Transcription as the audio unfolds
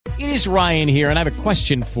It is Ryan here, and I have a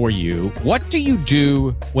question for you. What do you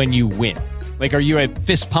do when you win? Like, are you a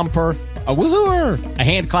fist pumper, a woohooer, a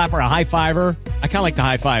hand clapper, a high fiver? I kind of like the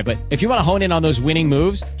high five, but if you want to hone in on those winning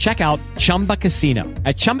moves, check out Chumba Casino.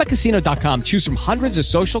 At ChumbaCasino.com, choose from hundreds of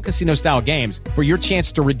social casino-style games for your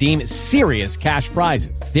chance to redeem serious cash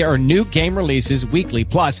prizes. There are new game releases weekly,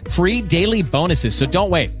 plus free daily bonuses. So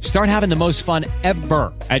don't wait. Start having the most fun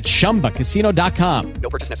ever at ChumbaCasino.com. No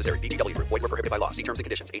purchase necessary. VGW. Void where prohibited by law. See terms and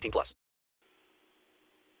conditions. 18 plus.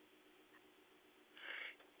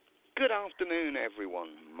 Good afternoon, everyone.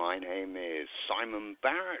 My name is Simon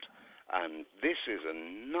Barrett, and this is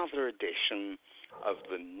another edition of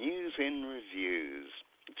the News in Reviews.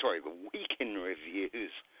 Sorry, the Week in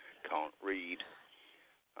Reviews. Can't read.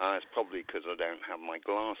 It's probably because I don't have my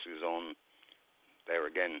glasses on. There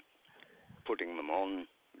again, putting them on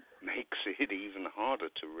makes it even harder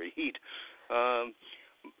to read.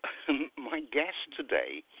 My guest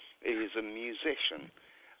today is a musician,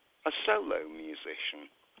 a solo musician.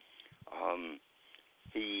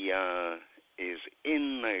 He is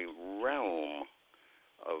in the realm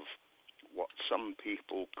of what some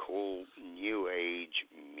people call New Age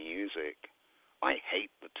music. I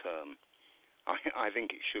hate the term. I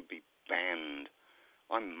think it should be banned.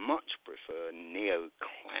 I much prefer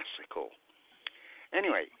neoclassical.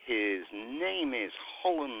 Anyway, his name is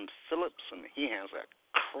Holland Phillips, and he has a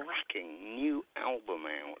cracking new album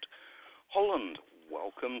out. Holland,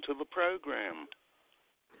 welcome to the program.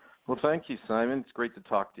 Well, thank you, Simon. It's great to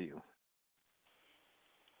talk to you.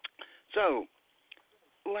 So,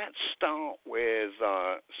 let's start with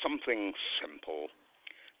something simple.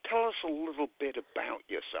 Tell us a little bit about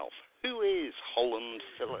yourself. Who is Holland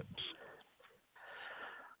Phillips?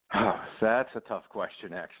 Oh, that's a tough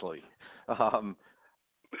question, actually. I'm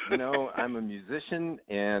a musician,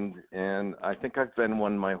 and I think I've been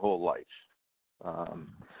one my whole life.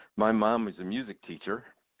 My mom was a music teacher,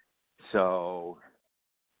 so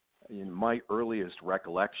my earliest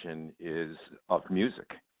recollection is of music.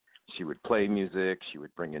 She would play music, she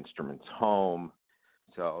would bring instruments home,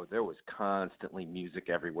 so there was constantly music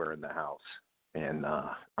everywhere in the house. And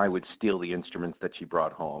I would steal the instruments that she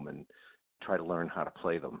brought home and try to learn how to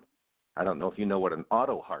play them. I don't know if you know what an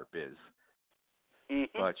auto harp is,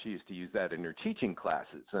 but she used to use that in her teaching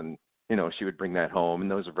classes. And, she would bring that home, and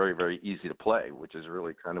those are very, very easy to play, which is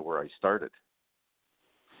really kind of where I started.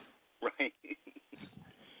 Right.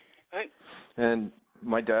 And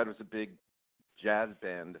my dad was a big jazz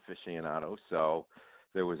band aficionado, so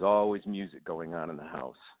there was always music going on in the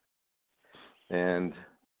house. And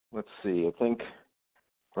let's see, I think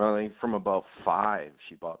probably from about 5,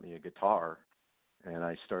 she bought me a guitar, and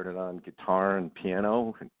I started on guitar and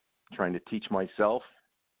piano, and trying to teach myself,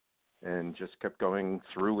 and just kept going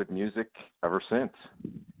through with music ever since.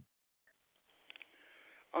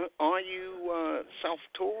 Are you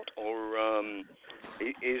self-taught, or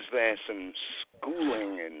is there some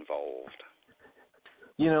schooling involved?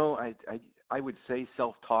 I would say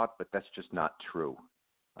self-taught, but that's just not true.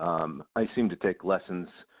 I seem to take lessons,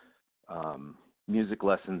 music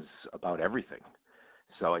lessons about everything.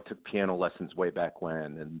 So I took piano lessons way back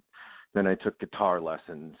when, and then I took guitar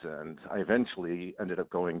lessons, and I eventually ended up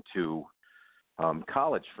going to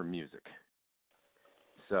college for music.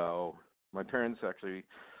 So my parents actually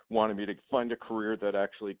wanted me to find a career that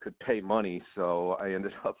actually could pay money, so I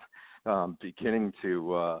ended up beginning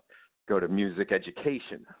to go to music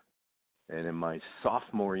education. And in my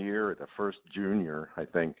sophomore year, the first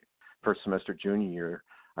semester junior year,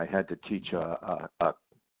 I had to teach a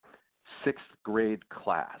 6th grade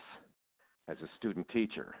class as a student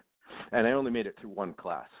teacher. And I only made it through one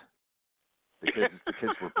class. The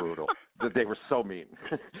kids were brutal. They were so mean.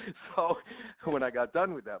 So when I got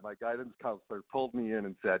done with that, my guidance counselor pulled me in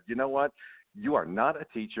and said, "You know what? You are not a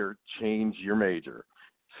teacher. Change your major."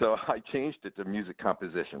 So I changed it to music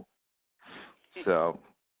composition. So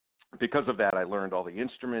because of that, I learned all the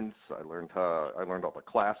instruments. I learned all the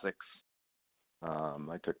classics.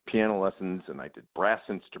 I took piano lessons, and I did brass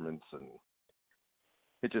instruments, and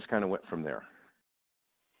it just kind of went from there.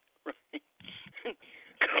 Right.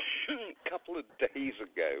 A couple of days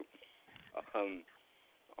ago,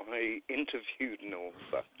 I interviewed an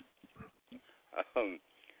author.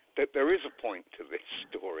 There is a point to this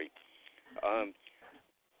story.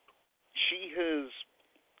 She has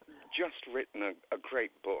just written a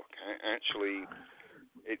great book. Actually,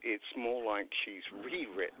 it's more like she's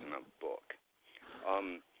rewritten a book.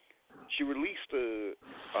 She released a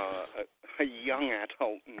young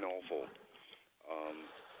adult novel.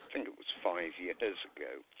 I think it was 5 years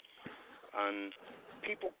ago. And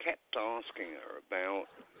people kept asking her about,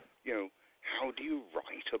 how do you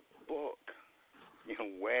write a book?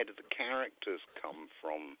 where do the characters come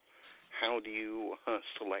from? How do you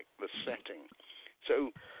select the setting?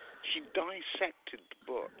 So she dissected the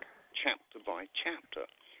book chapter by chapter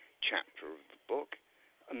of the book,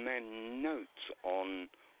 and then notes on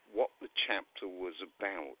what the chapter was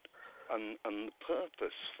about and the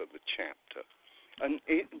purpose for the chapter. And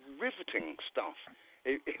riveting stuff.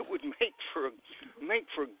 It would make for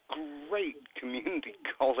a great community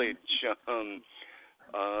college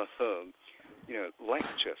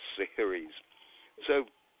lecture series. So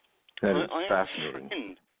that is I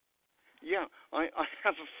fascinating. I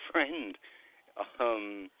have a friend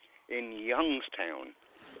in Youngstown,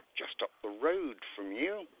 just up the road from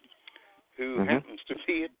you, who happens to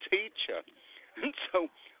be a teacher. And so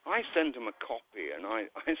I sent him a copy, and I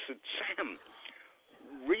said, Sam,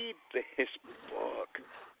 read this book.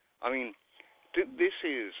 I mean, this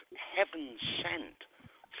is heaven sent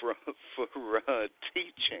for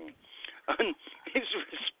teaching. And his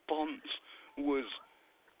response was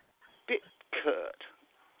a bit curt.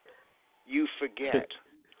 You forget,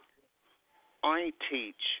 I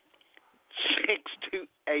teach 6th to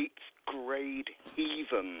 8th grade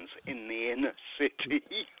heathens in the inner city.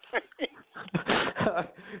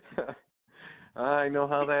 I know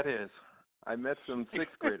how that is. I met some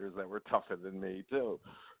 6th graders that were tougher than me, too.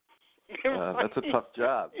 That's a tough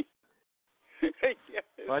job. Yes,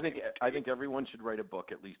 well, I think everyone should write a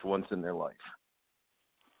book at least once in their life.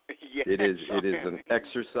 Yes, it is an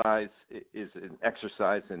exercise. It is an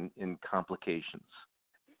exercise in complications.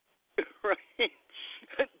 Right.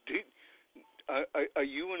 Are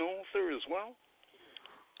you an author as well?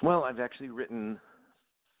 Well, I've actually written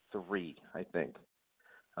 3, I think.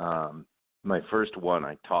 My first one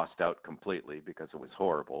I tossed out completely because it was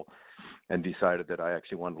horrible, and decided that I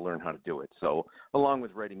actually wanted to learn how to do it. So, along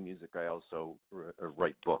with writing music, I also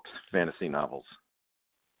write books, fantasy novels.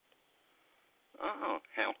 Oh,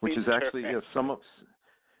 how which is actually some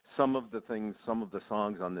of the things, some of the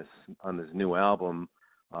songs on this new album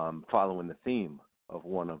following the theme of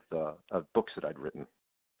one of the books that I'd written.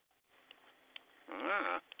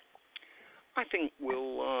 I think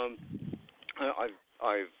we'll.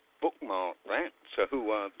 I've bookmarked that, so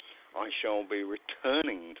I shall be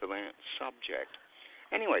returning to that subject.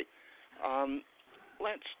 Anyway,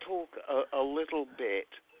 let's talk a little bit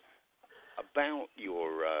about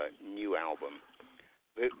your new album.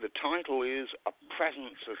 The title is A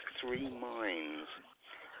Presence of Three Minds.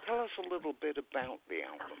 Tell us a little bit about the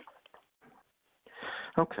album.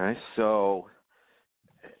 Okay, so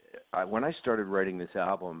when I started writing this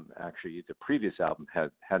album, actually the previous album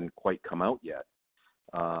hadn't quite come out yet.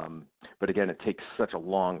 But again, it takes such a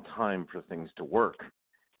long time for things to work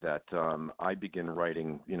that I begin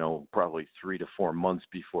writing, probably 3 to 4 months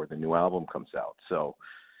before the new album comes out. So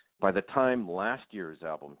by the time last year's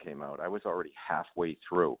album came out, I was already halfway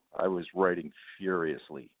through. I was writing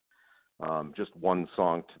furiously, just one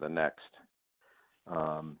song to the next.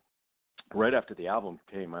 Right after the album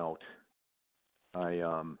came out,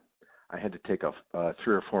 I had to take a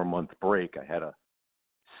 3 or 4 month break. I had a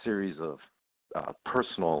series of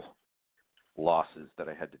personal losses that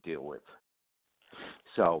I had to deal with.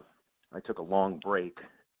 So I took a long break,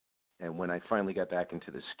 and when I finally got back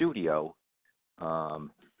into the studio, I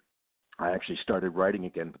actually started writing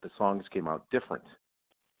again, but the songs came out different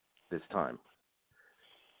this time.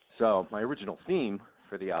 So my original theme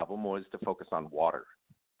for the album was to focus on water,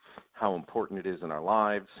 how important it is in our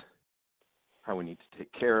lives, how we need to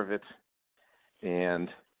take care of it, and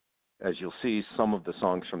as you'll see, some of the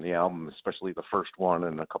songs from the album, especially the first one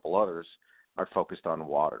and a couple others, are focused on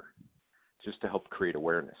water, just to help create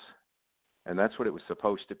awareness. And that's what it was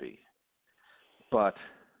supposed to be. But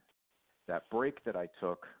that break that I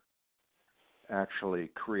took actually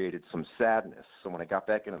created some sadness. So when I got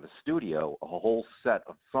back into the studio, a whole set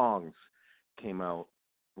of songs came out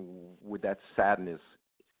with that sadness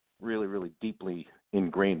really, really deeply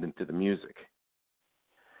ingrained into the music.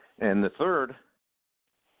 And the third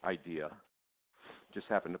idea just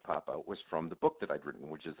happened to pop out was from the book that I'd written,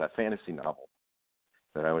 which is that fantasy novel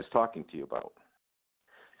that I was talking to you about.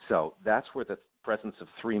 So that's where the presence of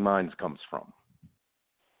three minds comes from.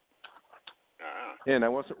 And I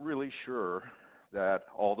wasn't really sure that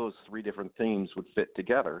all those 3 different themes would fit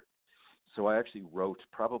together. So I actually wrote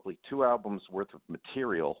probably 2 albums worth of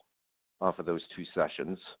material off of those 2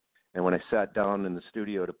 sessions. And when I sat down in the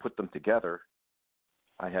studio to put them together,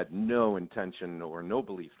 I had no intention or no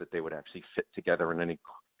belief that they would actually fit together in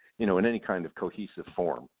any kind of cohesive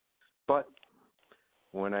form. But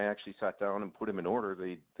when I actually sat down and put them in order,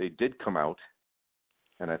 they did come out,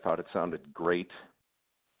 and I thought it sounded great,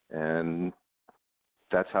 and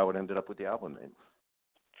that's how it ended up with the album name.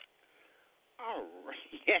 All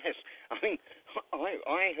Yes, I mean,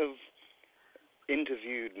 I have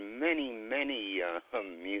interviewed many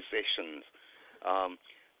musicians.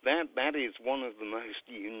 That is one of the most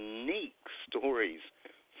unique stories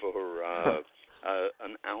for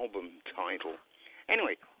an album title.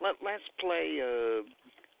 Anyway, let's play a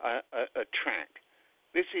track.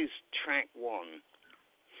 This is track 1,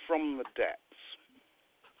 From the Depths.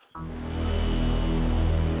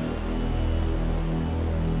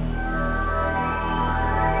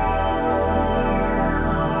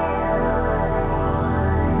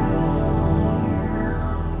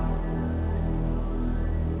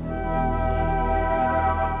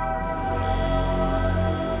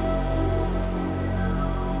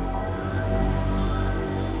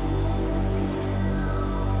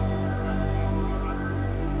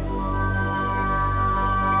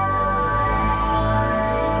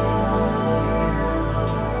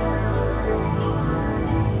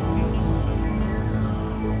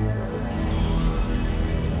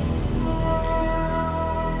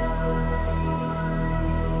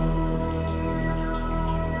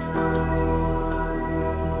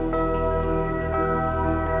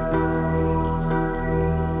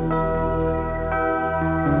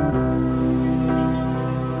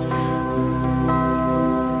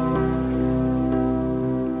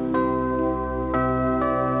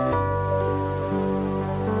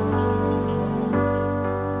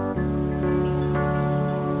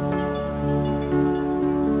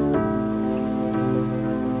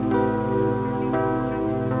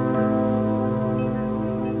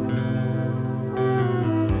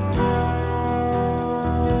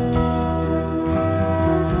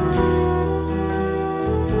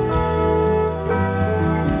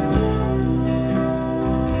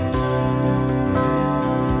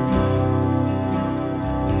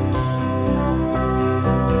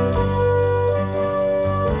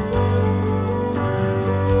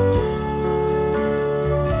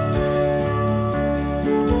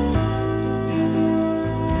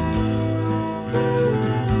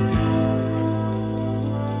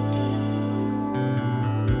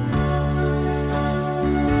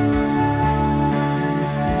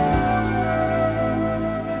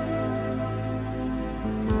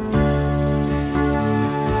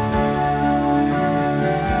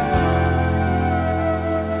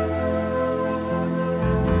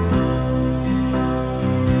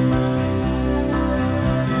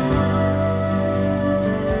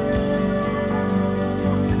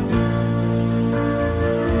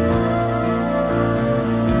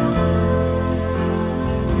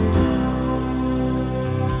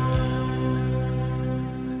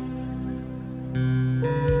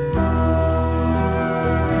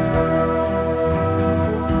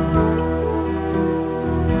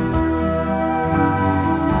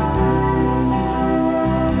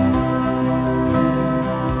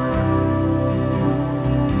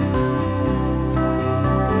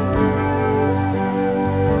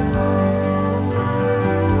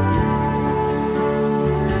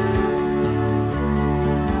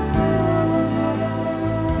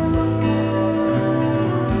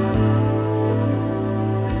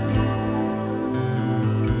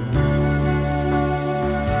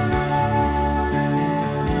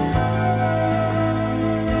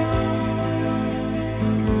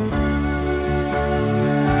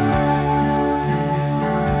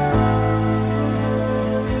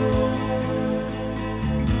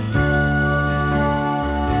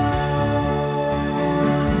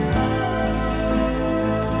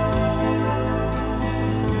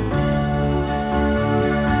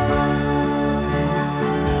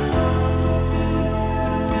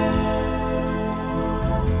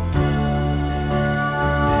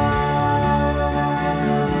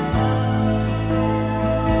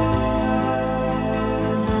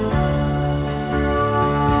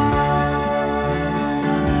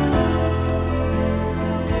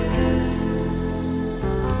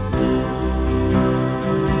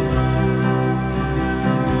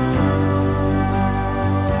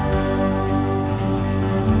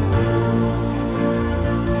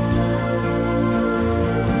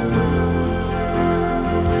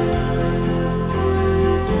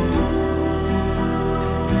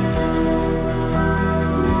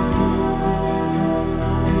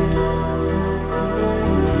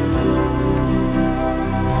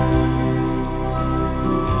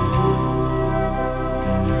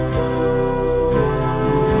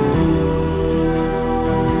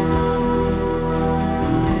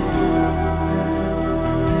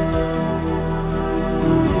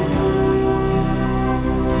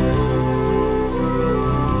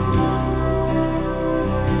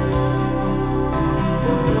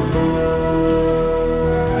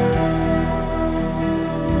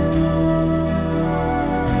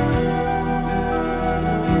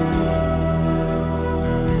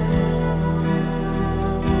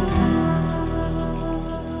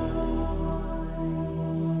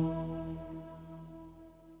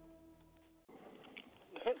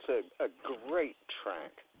 It's a great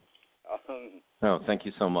track. Oh, thank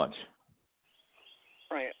you so much.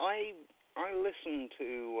 Right, I listen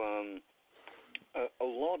to a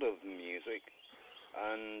lot of music,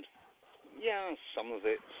 and yeah, some of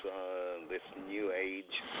it's this new age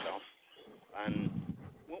stuff. And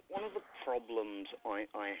one of the problems I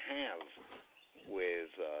have with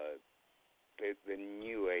the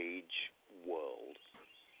new age world,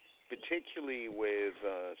 particularly with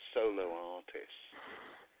solo artists,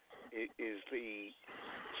 is the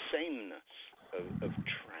sameness of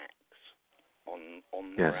tracks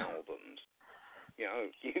on their albums. You know,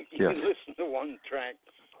 you listen to one track,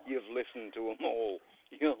 you've listened to them all.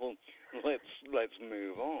 You know, let's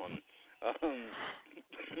move on.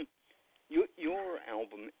 Your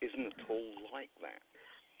album isn't at all like that.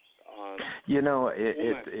 You know,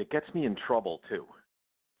 it gets me in trouble too.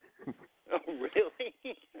 Oh, really?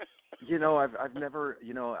 You know, I've never,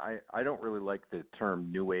 you know, I don't really like the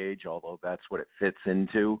term new age, although that's what it fits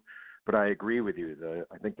into. But I agree with you.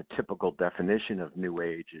 I think the typical definition of new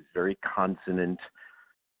age is very consonant,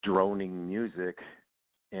 droning music.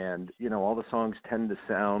 And, you know, all the songs tend to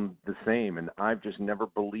sound the same. And I've just never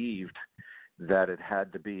believed that it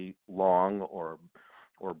had to be long or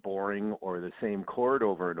boring or the same chord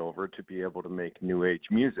over and over to be able to make new age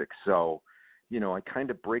music. So, you know, I kind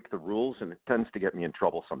of break the rules, and it tends to get me in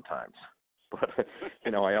trouble sometimes. But,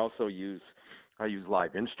 you know, I use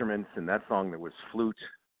live instruments. In that song there was flute,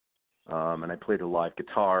 and I played a live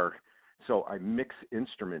guitar. So I mix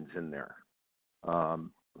instruments in there.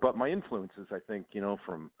 But my influences, I think, you know,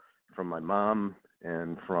 from my mom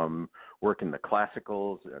and from working the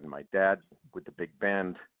classicals and my dad with the big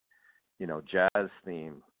band, you know, jazz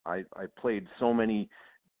theme. I played so many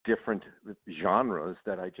different genres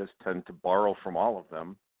that I just tend to borrow from all of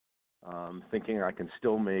them, thinking I can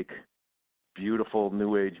still make beautiful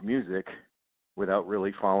new age music without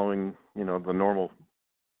really following, you know, the normal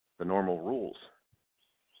rules.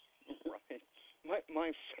 Right.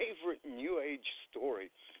 My favorite new age story.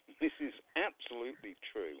 This is absolutely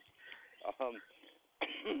true.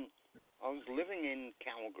 I was living in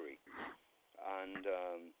Calgary, and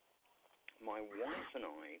my wife and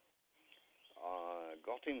I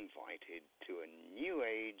got invited to a new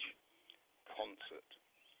age concert.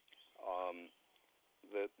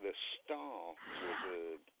 The star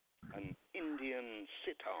was an Indian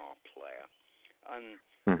sitar player, and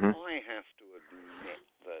I have to admit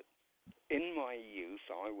that in my youth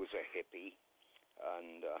I was a hippie,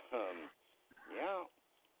 and yeah,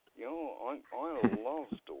 you know, I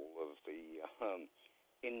loved all of the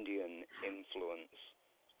Indian influence.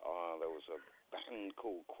 There was a band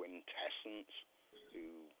called Quintessence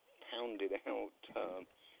who pounded out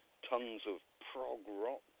tons of prog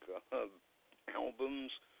rock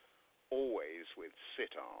albums, always with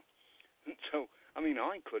sitar. And so, I mean,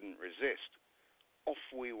 I couldn't resist. Off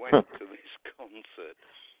we went to this concert.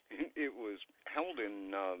 It was held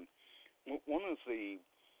in one of the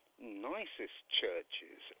nicest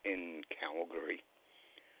churches in Calgary.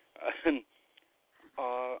 And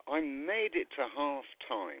I made it to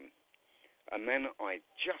half-time, and then I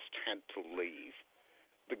just had to leave.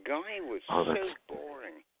 The guy was so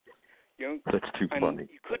boring. You know, that's too funny.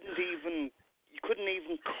 You couldn't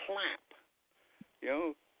even clap. You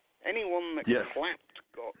know, anyone that clapped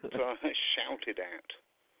got shouted at.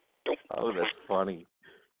 Don't clap. That's funny.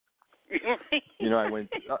 You know, I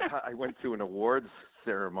went to an awards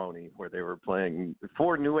ceremony where they were playing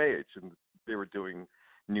for New Age, and they were doing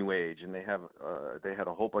New Age, and they had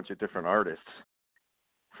a whole bunch of different artists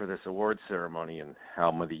for this awards ceremony and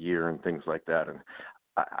album of the year and things like that. And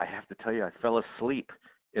I have to tell you, I fell asleep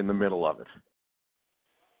in the middle of it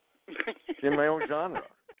in my own genre.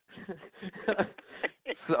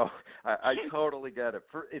 So I totally get it.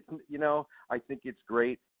 You know, I think it's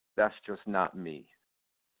great. That's just not me.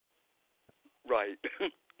 Right.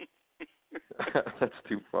 That's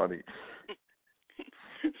too funny.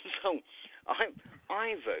 So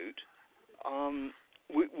I vote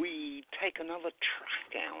we take another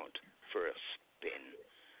track out for a spin.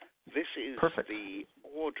 This is perfect. The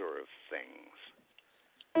order of things.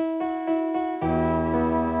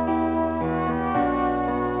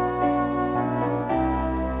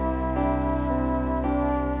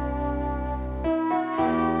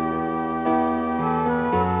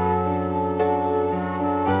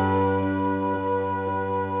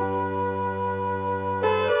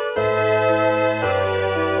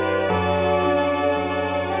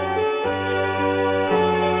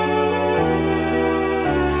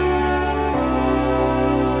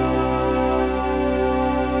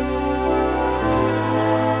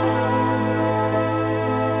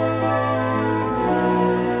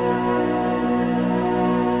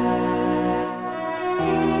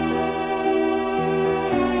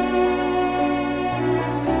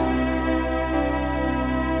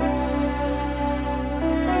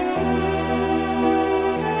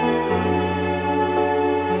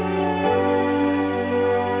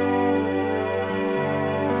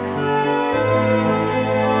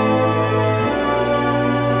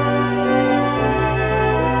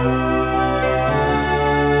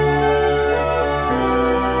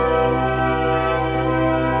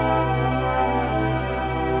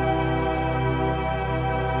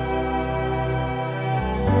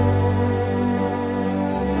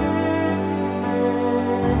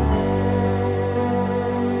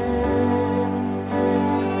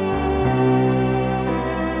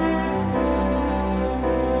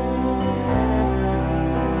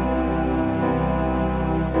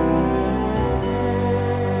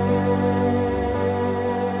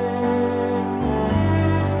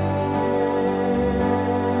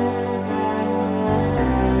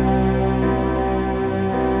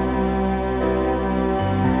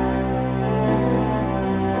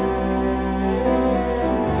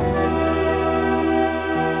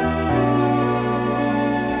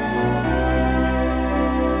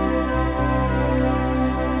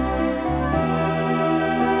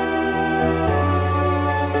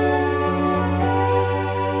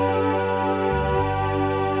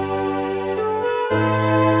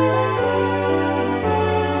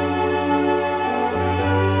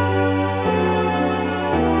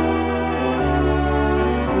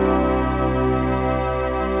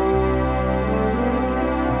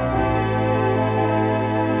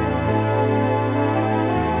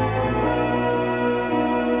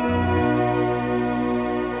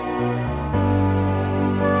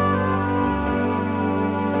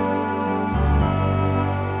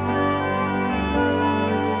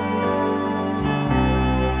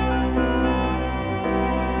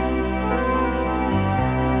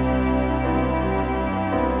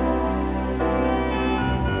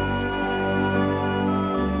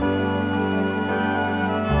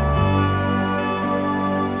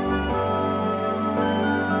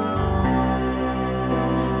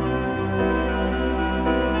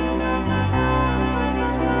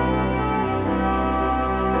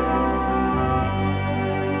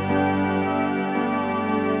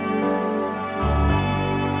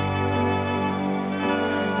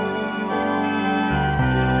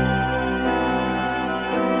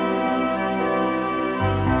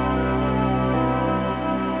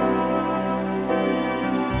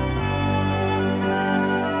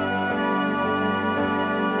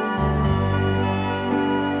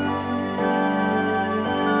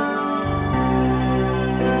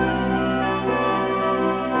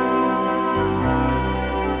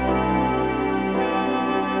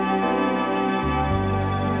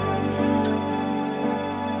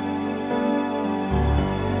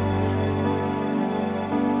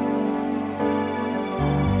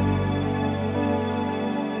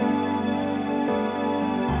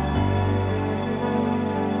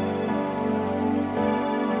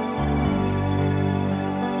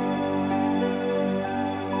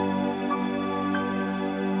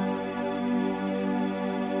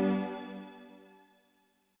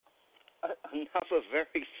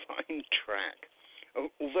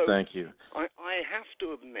 So Thank you. I have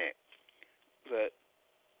to admit that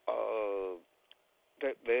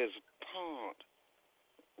that there's a part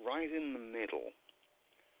right in the middle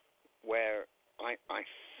where I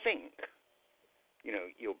think,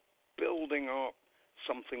 you're building up,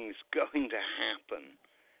 something's going to happen,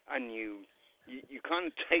 and you kind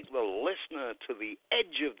of take the listener to the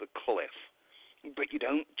edge of the cliff, but you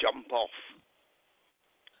don't jump off.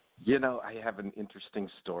 I have an interesting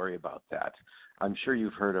story about that. I'm sure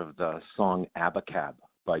you've heard of the song Abacab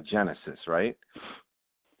by Genesis, right?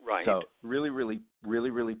 Right. So really, really, really,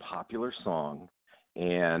 really popular song.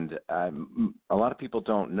 And a lot of people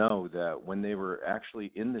don't know that when they were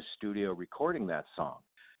actually in the studio recording that song,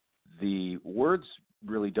 the words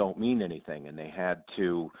really don't mean anything, and they had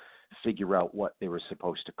to figure out what they were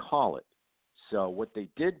supposed to call it. So what they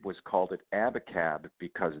did was called it Abacab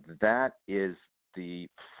because that is the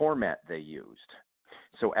format they used.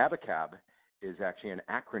 So Abacab is actually an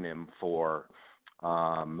acronym for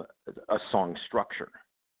a song structure,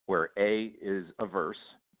 where A is a verse,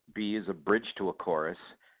 B is a bridge to a chorus,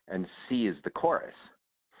 and C is the chorus.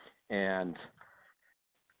 And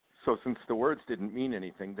so since the words didn't mean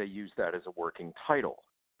anything, they used that as a working title.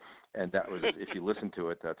 And that was, if you listen to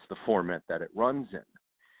it, that's the format that it runs in.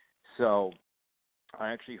 So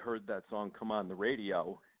I actually heard that song come on the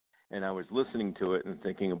radio, and I was listening to it and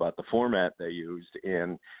thinking about the format they used.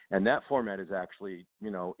 And that format is actually,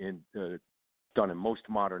 done in most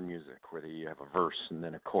modern music, where you have a verse and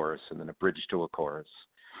then a chorus and then a bridge to a chorus.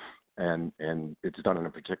 And it's done in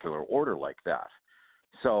a particular order like that.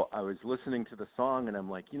 So I was listening to the song, and I'm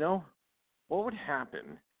like, what would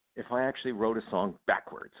happen if I actually wrote a song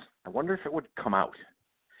backwards? I wonder if it would come out.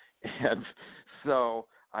 And so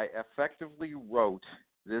I effectively wrote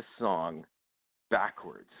this song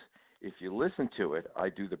backwards. If you listen to it, I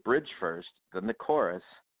do the bridge first, then the chorus,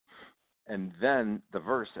 and then the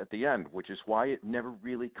verse at the end, which is why it never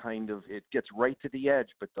really it gets right to the edge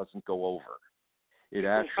but doesn't go over. It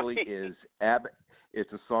actually is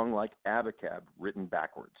it's a song like Abacab written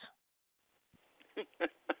backwards.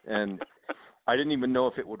 And I didn't even know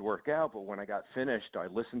if it would work out, but when I got finished, I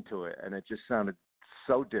listened to it, and it just sounded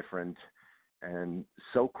so different and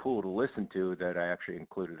so cool to listen to that I actually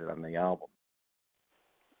included it on the album.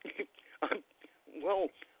 Well,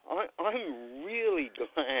 I'm really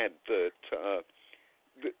glad that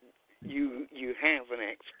you have an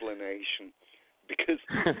explanation, because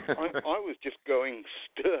I was just going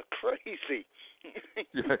stir crazy.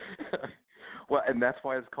 Yeah. Well, and that's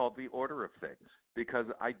why it's called The Order of Things, because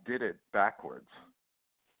I did it backwards.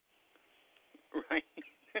 Right.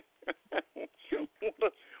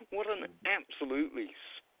 What an absolutely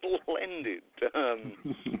splendid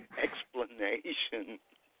explanation.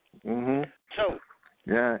 Mm-hmm. So,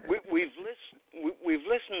 yeah, we've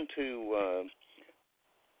listened to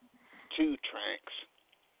two tracks,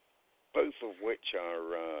 both of which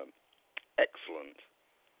are excellent.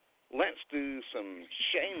 Let's do some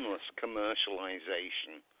shameless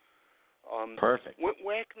commercialization. Perfect.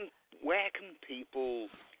 Where can people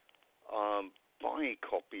buy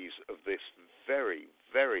copies of this very,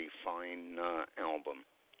 very fine album?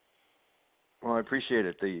 Well, I appreciate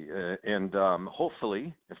it. And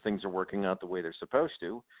hopefully, if things are working out the way they're supposed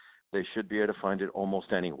to, they should be able to find it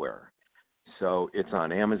almost anywhere. So it's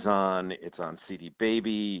on Amazon, it's on CD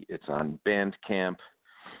Baby, it's on Bandcamp,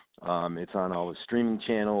 it's on all the streaming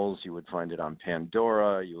channels. You would find it on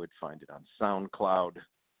Pandora, you would find it on SoundCloud.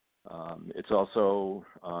 It's also,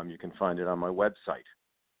 you can find it on my website.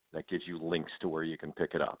 That gives you links to where you can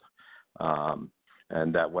pick it up.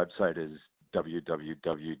 And that website is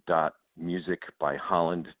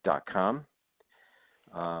www.musicbyholland.com.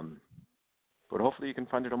 But hopefully you can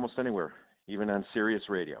find it almost anywhere, even on Sirius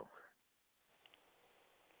Radio.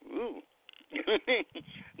 Ooh.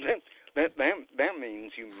 that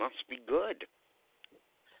means you must be good.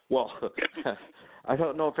 Well, I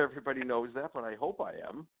don't know if everybody knows that, but I hope I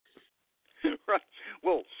am. Right.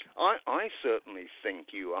 Well, I certainly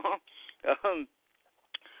think you are.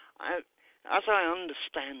 As I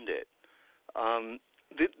understand it,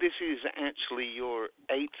 this is actually your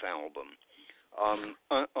 8th album.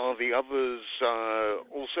 Are the others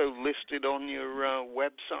also listed on your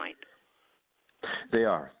website? They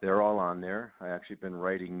are. They're all on there. I've actually been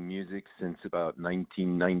writing music since about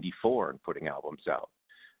 1994 and putting albums out.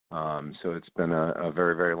 So it's been a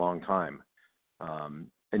very, very long time.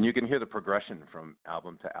 And you can hear the progression from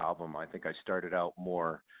album to album. I think I started out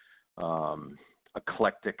more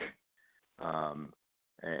eclectic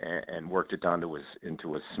and worked it down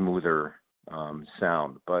into a smoother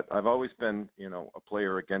sound. But I've always been, a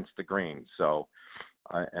player against the grain. So,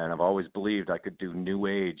 and I've always believed I could do new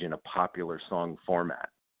age in a popular song format.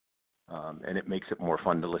 and it makes it more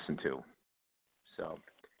fun to listen to. So,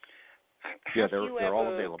 yeah, Have you they're all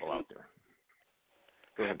ever available out there.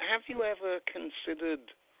 Go ahead. Have you ever considered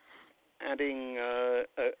adding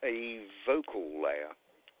a vocal layer?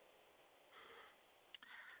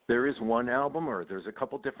 There is one album, or there's a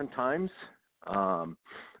couple different times.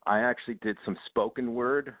 I actually did some spoken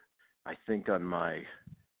word, I think, on my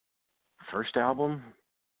first album,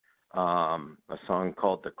 a song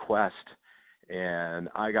called The Quest, and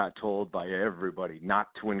I got told by everybody not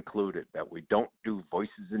to include it, that we don't do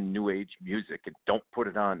voices in New Age music, and don't put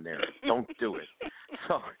it on there. Don't do it.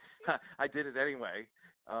 So I did it anyway,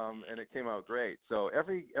 and it came out great. So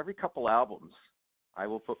every couple albums, I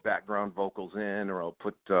will put background vocals in, or I'll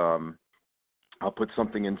put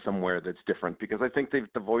something in somewhere that's different, because I think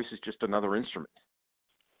the voice is just another instrument.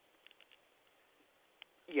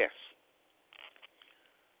 Yes.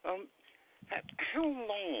 How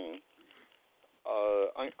long?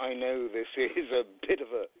 I know this is a bit of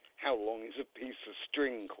a how long is a piece of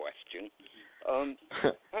string question.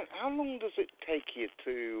 How long does it take you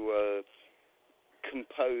to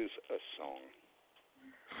compose a song?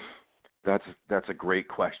 That's a great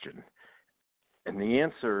question, and the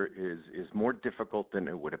answer is more difficult than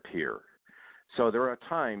it would appear. So there are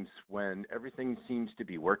times when everything seems to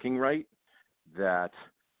be working right, that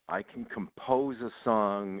I can compose a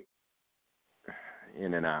song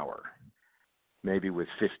in an hour, maybe with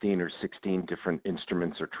 15 or 16 different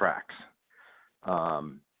instruments or tracks,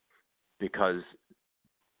 because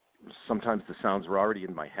sometimes the sounds are already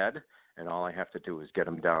in my head, and all I have to do is get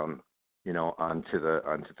them down, onto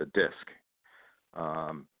the disc.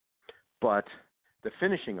 But the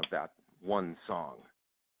finishing of that one song,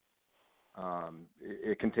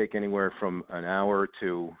 it can take anywhere from an hour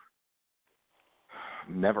to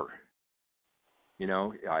never.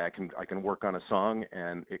 I can work on a song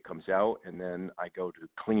and it comes out, and then I go to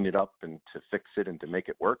clean it up and to fix it and to make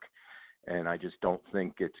it work, and I just don't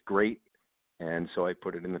think it's great, and so I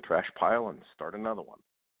put it in the trash pile and start another one.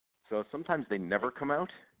 So sometimes they never come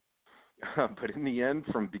out, but in the end,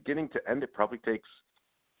 from beginning to end, it probably takes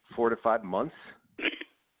 4 to 5 months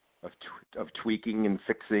of tweaking and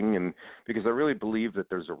fixing, and because I really believe that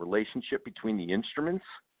there's a relationship between the instruments.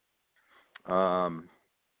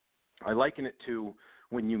 I liken it to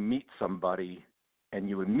when you meet somebody and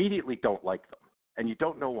you immediately don't like them, and you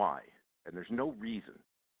don't know why, and there's no reason.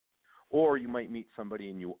 Or you might meet somebody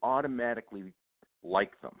and you automatically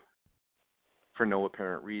like them for no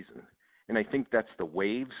apparent reason. And I think that's the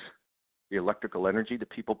waves, the electrical energy that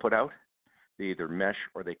people put out. They either mesh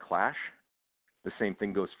or they clash. The same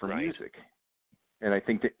thing goes for music. And I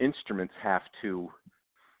think the instruments have to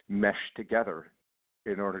mesh together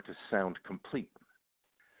in order to sound complete.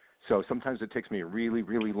 So sometimes it takes me a really,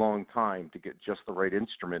 really long time to get just the right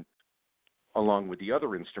instrument along with the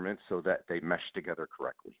other instruments so that they mesh together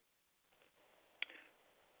correctly.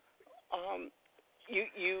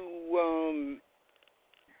 You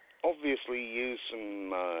obviously use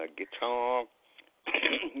some guitar.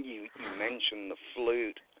 you mentioned the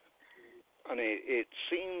flute, and it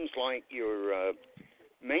seems like your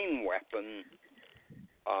main weapon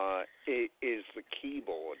is the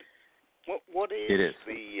keyboard. What is it is.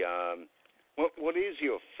 What is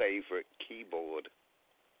your favorite keyboard?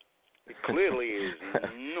 It clearly is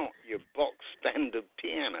not your box standard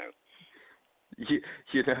piano.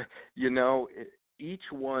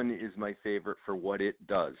 Each one is my favorite for what it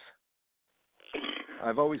does.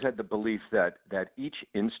 I've always had the belief that each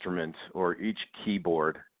instrument or each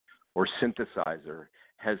keyboard or synthesizer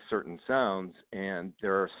has certain sounds, and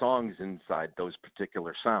there are songs inside those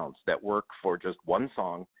particular sounds that work for just one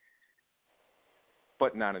song,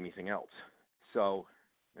 but not anything else. So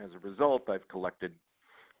as a result, I've collected,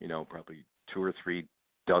 probably 2 or 3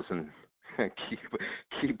 dozen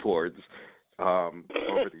keyboards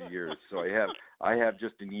over the years. So I have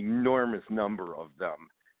just an enormous number of them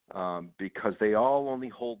because they all only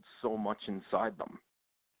hold so much inside them.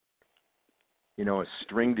 A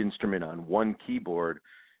stringed instrument on one keyboard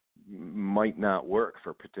might not work for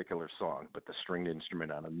a particular song, but the stringed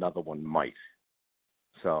instrument on another one might.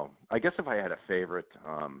 So I guess if I had a favorite,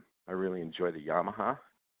 I really enjoy the Yamaha.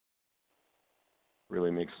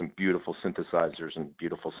 Really makes some beautiful synthesizers and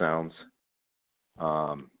beautiful sounds.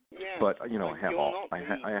 But I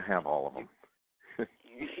have all of them.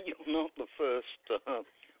 You're not the first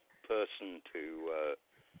person to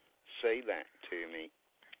say that to me.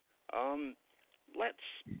 Let's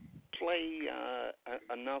play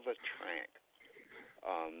another track.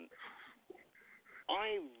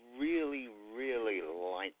 I really, really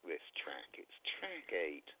like this track. It's track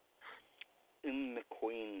 8, In the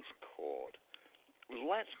Queen's Court.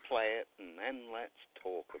 let's play it and then let's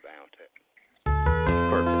talk about it.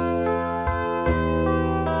 Perfect.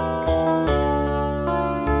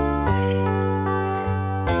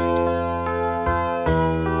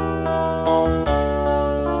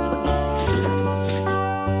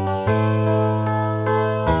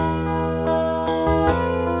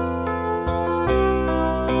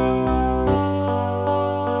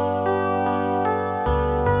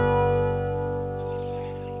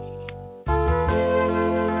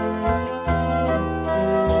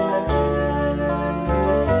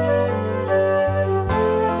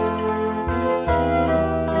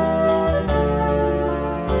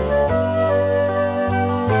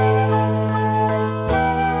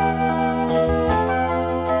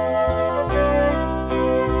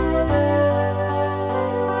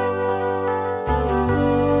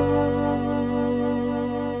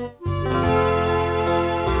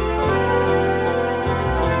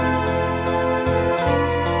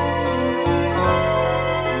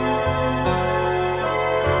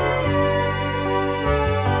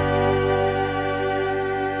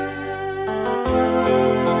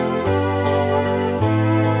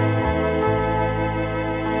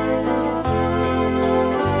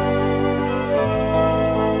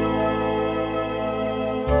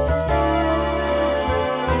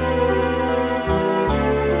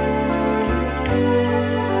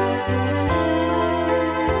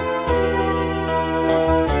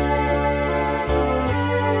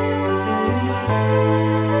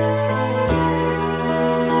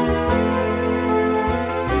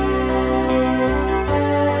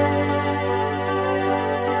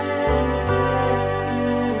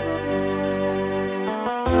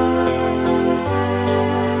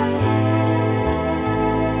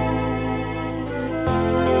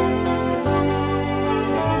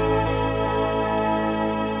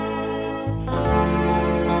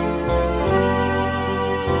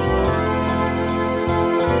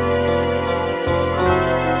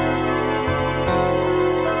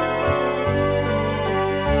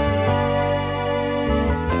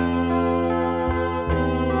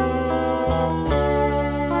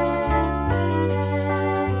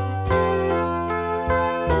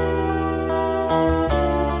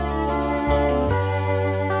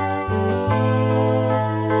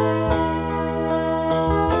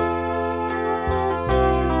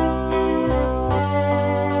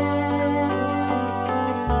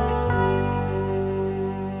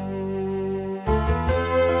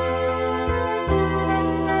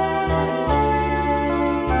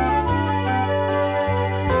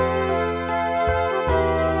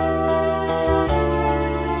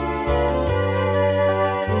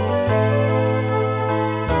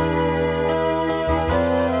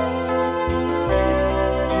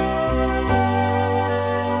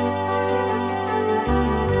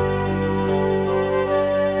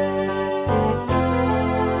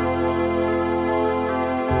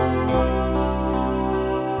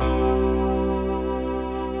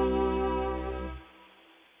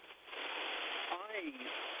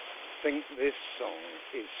 think this song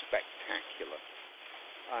is spectacular.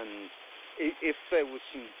 And if there was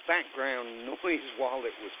some background noise while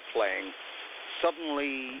it was playing,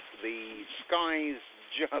 suddenly the skies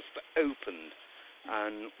just opened,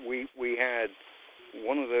 and we had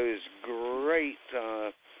one of those great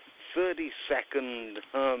 30-second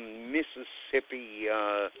Mississippi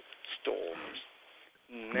storms.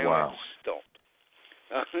 Now Wow. it's stopped.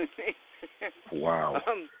 Wow.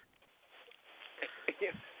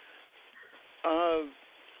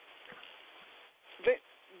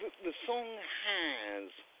 The song has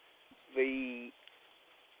the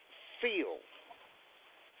feel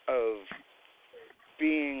of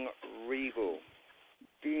being regal,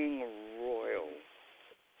 being royal.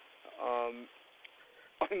 I'm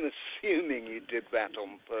assuming you did that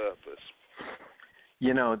on purpose.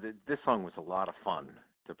 You know, this song was a lot of fun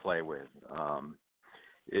to play with.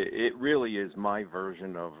 It really is my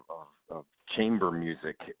version of chamber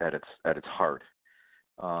music at its heart.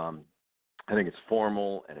 I think it's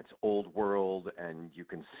formal and it's old world, and you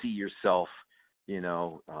can see yourself,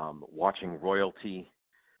 watching royalty.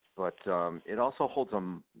 But it also holds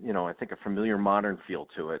I think a familiar modern feel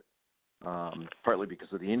to it, partly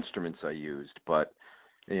because of the instruments I used. But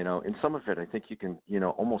in some of it, I think you can,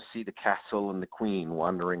 almost see the castle and the queen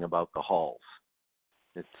wandering about the halls.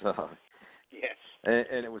 It's yes.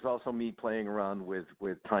 And it was also me playing around with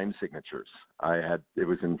time signatures. It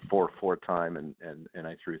was in 4/4 time, and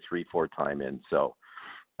I threw 3/4 time in. So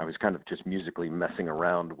I was kind of just musically messing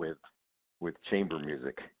around with chamber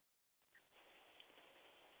music.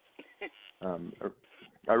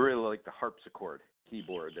 I really like the harpsichord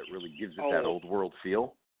keyboard that really gives it that old world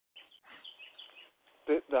feel.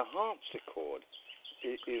 the harpsichord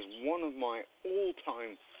is one of my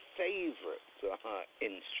all-time favorite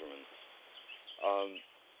instruments.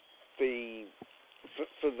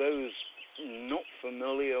 For those not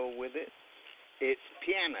familiar with it, it's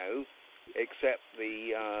piano, except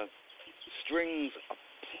the strings are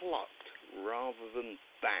plucked rather than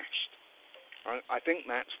bashed. I think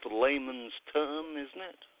that's the layman's term, isn't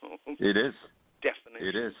it? It is. Definition.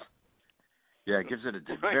 It is. Yeah, it gives it a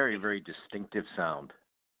very, very distinctive sound.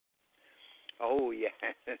 Oh, yes.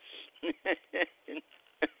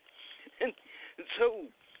 And so,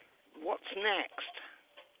 what's next?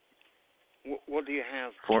 What do you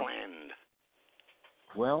have planned?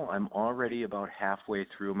 Well, I'm already about halfway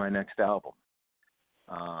through my next album.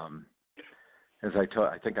 As I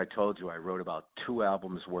think I told you, I wrote about 2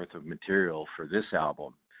 albums worth of material for this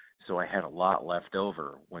album, so I had a lot left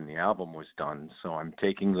over when the album was done. So I'm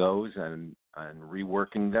taking those and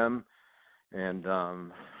reworking them, and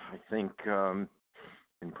I think in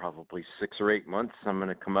probably 6 or 8 months, I'm going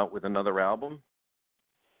to come out with another album.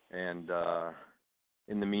 And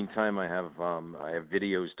in the meantime, I have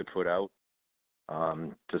videos to put out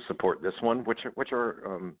to support this one, which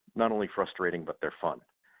are not only frustrating, but they're fun.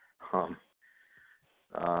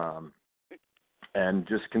 And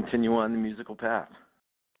just continue on the musical path.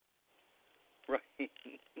 Right.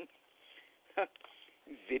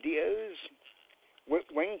 Videos?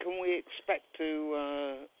 When can we expect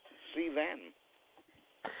to see them?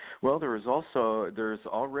 Well, there's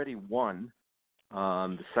already one.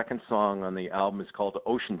 The second song on the album is called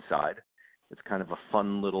Oceanside. It's kind of a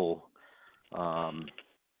fun little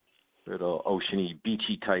oceany,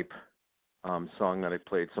 beachy type song that I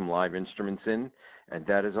played some live instruments in, and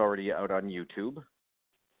that is already out on YouTube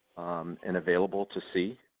and available to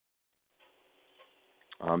see.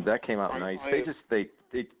 That came out nice. They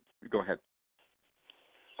go ahead.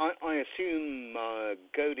 I assume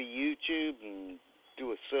go to YouTube and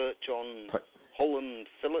do a search on Holland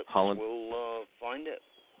Phillips. We'll find it.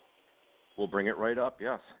 We'll bring it right up.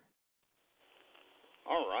 Yes.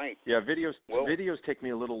 All right. Yeah, videos take me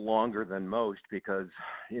a little longer than most because,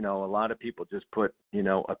 a lot of people just put,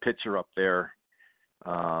 a picture up there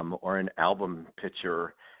or an album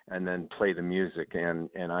picture and then play the music. And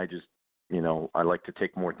I just, I like to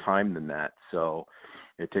take more time than that. So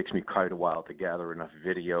it takes me quite a while to gather enough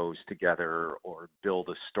videos together or build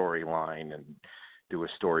a storyline and do a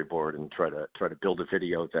storyboard and try to build a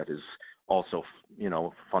video that is also,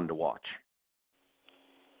 fun to watch.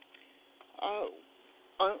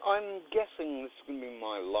 I'm guessing this is going to be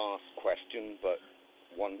my last question, but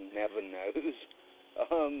one never knows.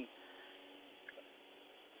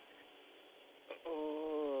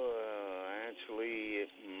 Actually,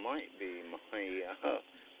 it might be my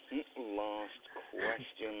last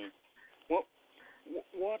question. What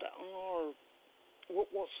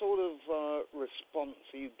sort of response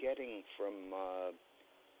are you getting from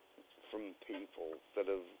people that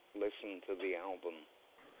have listened to the album?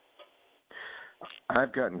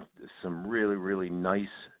 I've gotten some really, really nice,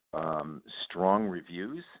 strong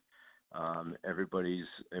reviews. Everybody's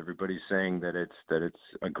saying that it's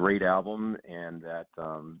a great album and that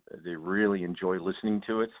they really enjoy listening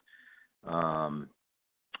to it,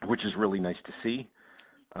 which is really nice to see.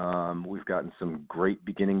 We've gotten some great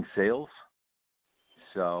beginning sales,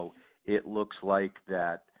 so it looks like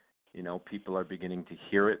that people are beginning to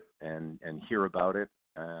hear it and hear about it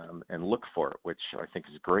and look for it, which I think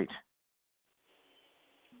is great.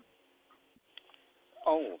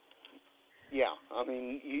 Oh, yeah. I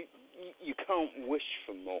mean, you can't wish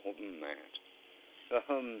for more than that.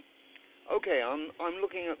 Okay, I'm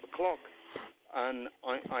looking at the clock, and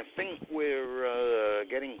I think we're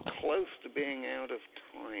getting close to being out of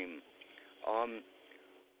time.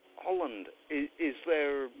 Holland, is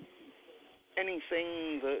there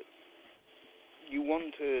anything that you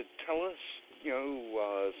want to tell us?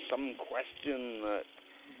 Some question that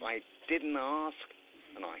I didn't ask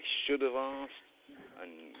and I should have asked.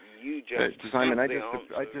 And you just Simon, I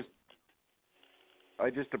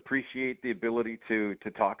just appreciate the ability to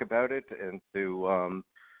talk about it and to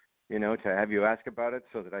to have you ask about it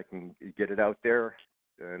so that I can get it out there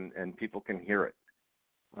and people can hear it.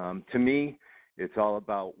 To me, it's all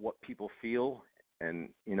about what people feel and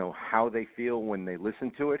how they feel when they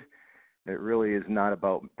listen to it. It really is not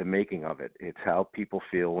about the making of it. It's how people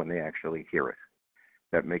feel when they actually hear it.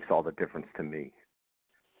 That makes all the difference to me.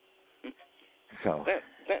 So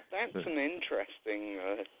that's an interesting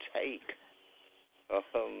take.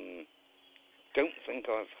 Don't think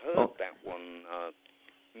I've heard that one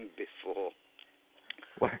before.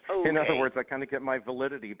 Okay. In other words, I kind of get my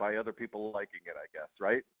validity by other people liking it, I guess,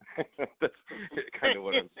 right? That's kind of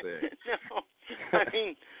what I'm saying. No,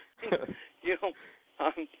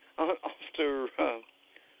 I mean, after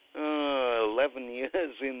 11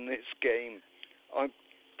 years in this game,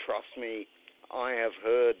 trust me, I have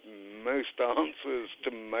heard most answers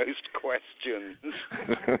to most questions.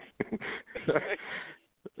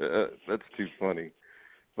 That's too funny.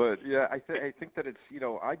 But yeah, I think that it's,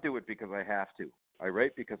 I do it because I have to. I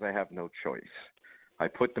write because I have no choice. I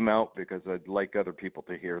put them out because I'd like other people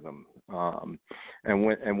to hear them.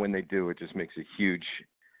 And when they do, it just makes a huge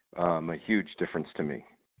difference to me.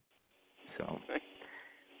 So.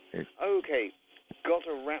 Okay, got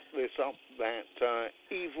to wrap this up. That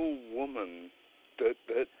evil woman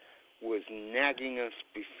that was nagging us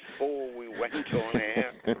before we went on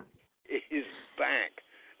air is back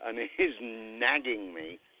and is nagging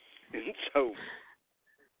me. And so,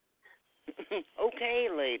 okay,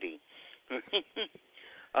 lady.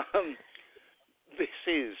 This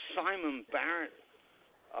is Simon Barrett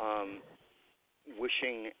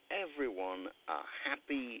wishing everyone a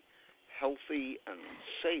happy, healthy, and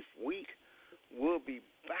safe week. We'll be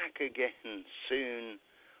back again soon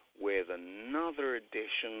with another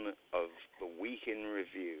edition of the Week in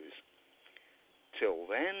Reviews. Till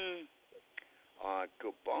then,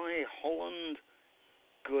 goodbye, Holland.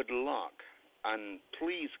 Good luck, and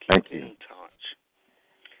please keep in touch.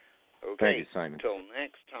 Okay. Thank you, Simon. Till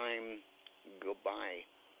next time, goodbye.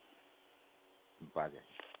 Bye.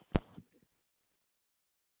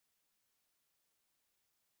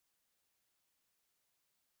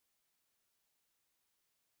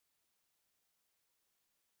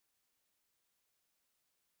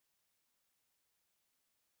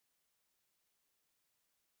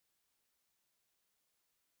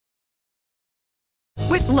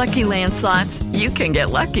 With Lucky Land Slots, you can get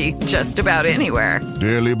lucky just about anywhere.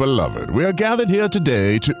 Dearly beloved, we are gathered here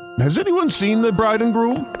today to... Has anyone seen the bride and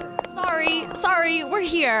groom? Sorry, we're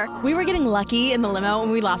here. We were getting lucky in the limo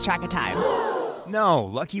and we lost track of time. No,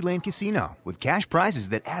 Lucky Land Casino, with cash prizes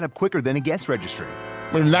that add up quicker than a guest registry.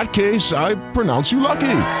 In that case, I pronounce you lucky.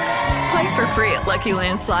 Play for free at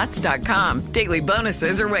LuckyLandSlots.com. Daily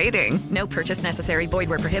bonuses are waiting. No purchase necessary. Void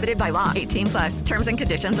where prohibited by law. 18+. Terms and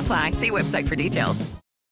conditions apply. See website for details.